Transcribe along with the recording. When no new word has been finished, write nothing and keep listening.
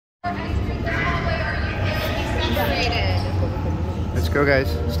Let's go, guys.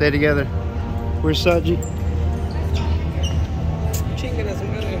 Stay together. Where's Saji?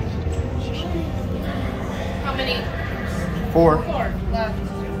 How many? 4. 4 left.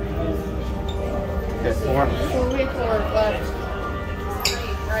 Okay, 4. 4, we have 4 left.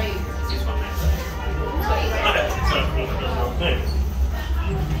 Right. How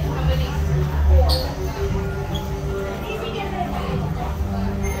many? 4.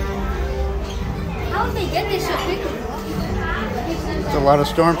 How did they get this so quickly? It's a lot of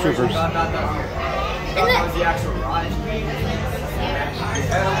stormtroopers. That was the actual ride.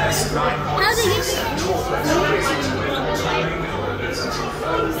 How did they get this?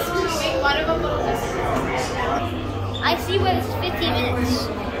 One of them will I see where it's 15 minutes.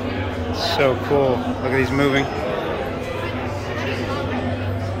 So cool. Look at these moving.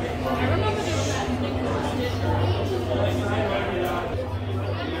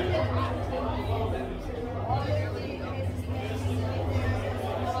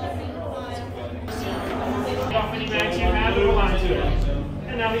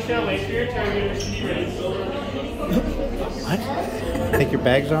 And now we shall wait for your turn to be ready. What? Take your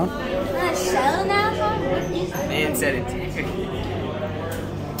bags off? Shell now? Man said it.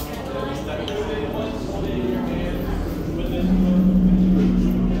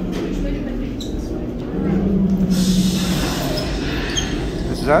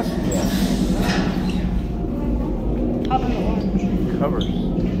 This is us? Covers.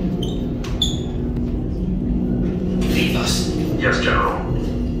 Leave us. Yes, General.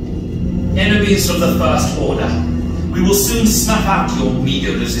 Enemies of the First Order. We will soon snuff out your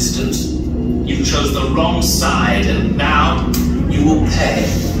meager resistance. You chose the wrong side, and now you will pay.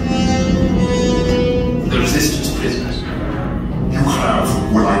 The Resistance prisoners. You have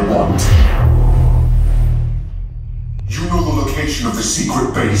what I want. You know the location of the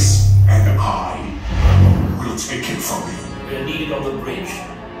secret base, and I will take it from you. We are needed on the bridge.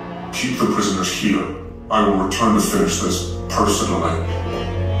 Keep the prisoners here. I will return to finish this personally.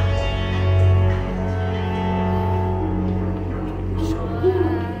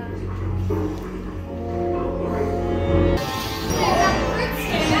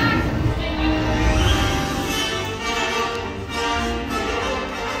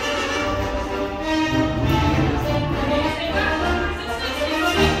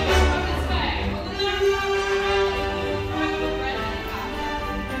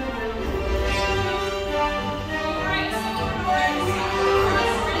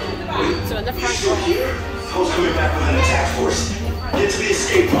 So in the front So here, Poe's coming back with an attack force. Get to the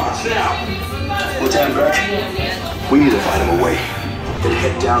escape pods now. Lieutenant Beck, we need to find him a way. Then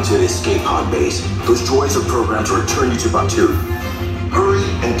head down to the escape pod base. Those droids are programmed to return you to Batuu. Hurry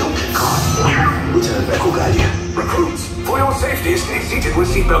and don't get caught. Lieutenant Beck will guide you. Recruits, for your safety, stay seated with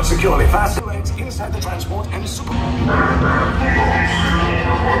seatbelts securely fastened. Legs inside the transport and super.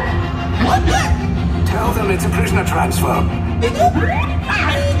 Tell them it's a prisoner transfer.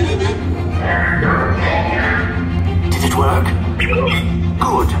 Did it work?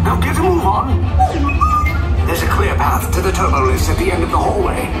 Good. Now get a move on. There's a clear path to the turbo lifts at the end of the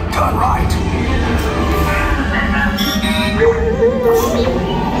hallway. Turn right.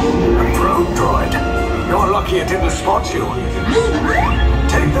 A probe droid. You're lucky it didn't spot you.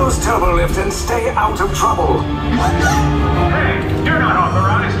 Take those turbo lifts and stay out of trouble. Hey, you're not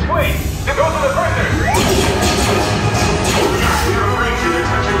authorized. Wait, it goes to the prisoners. We are breaching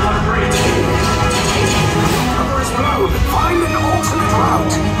attention on bridge. Cover is blown. Find an alternate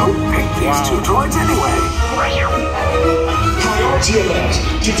route. Who picked these two droids anyway? Priority alert.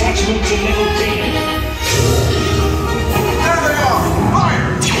 Detachment to level D. There they are! Fire!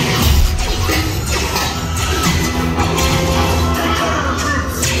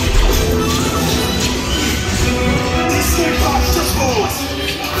 Escape pods just moved.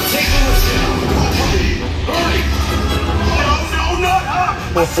 Take the lift down. Hurry! No, not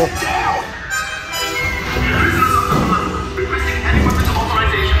up! Sit down! Requesting any weapons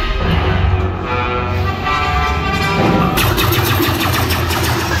authorization.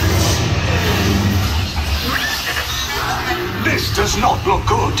 This does not look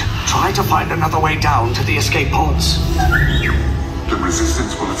good. Try to find another way down to the escape pods. The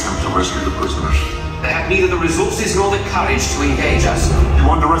Resistance will attempt to rescue the prisoners. They have neither the resources nor the courage to engage us. You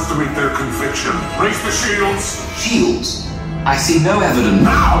underestimate their conviction. Raise the shields! Shields? I see no evidence.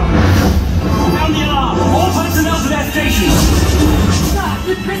 Now! Sound the alarm! All personnel to their stations! Sir,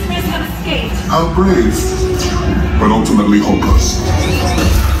 the prisoners have escaped. How brave, but ultimately hopeless.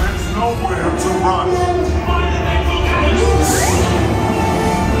 There's nowhere to run.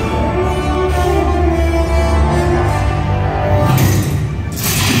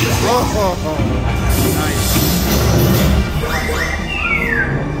 Oh, nice.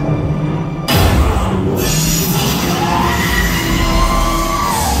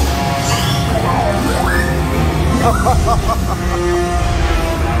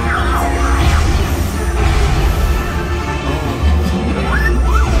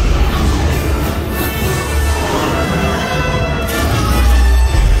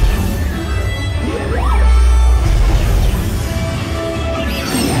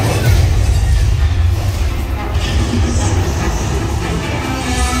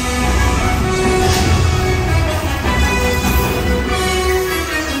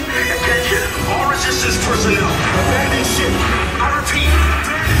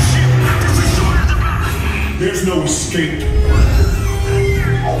 There's no escape. You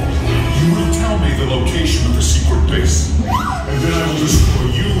will tell me the location of the secret base, and then I will destroy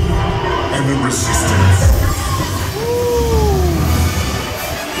you and the Resistance.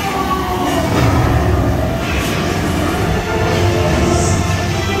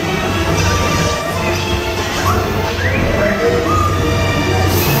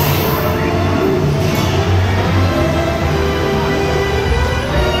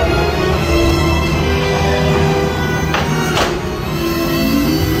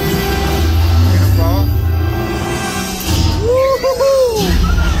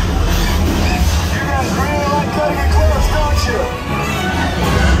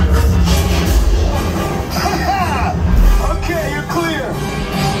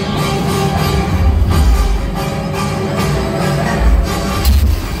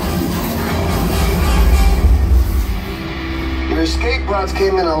 Your escape routes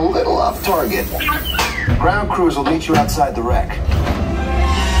came in a little off target. Ground crews will meet you outside the wreck.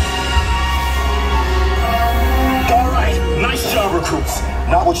 All right, nice job, recruits.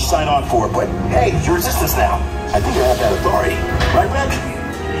 Not what you signed on for, but hey, you're Resistance now. I think you have that authority. Right, Beck?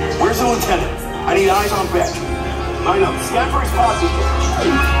 Where's the lieutenant? I need eyes on Beck. Line up. Scan for his positive.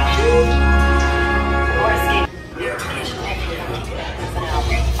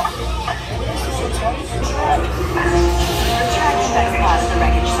 Past the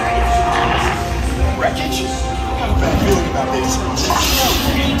wreckage, sir. Wreckage? I have a bad feeling about this.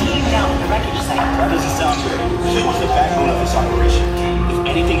 Team down at the wreckage site. That doesn't sound good. He was the backbone of this operation. If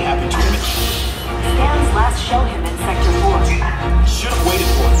anything happened to him, Scans last show him in Sector 4. should have waited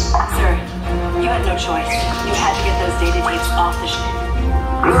for it. Sir, you had no choice. You had to get those data tapes off the ship.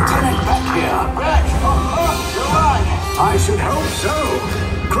 Lieutenant Beck here. Beck! You're alive! I should hope so.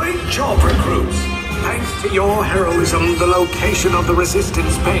 Great job, recruits. Thanks to your heroism, the location of the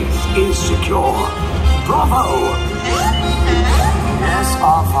Resistance base is secure. Bravo! Yes,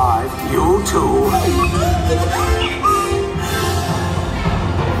 R5, you too.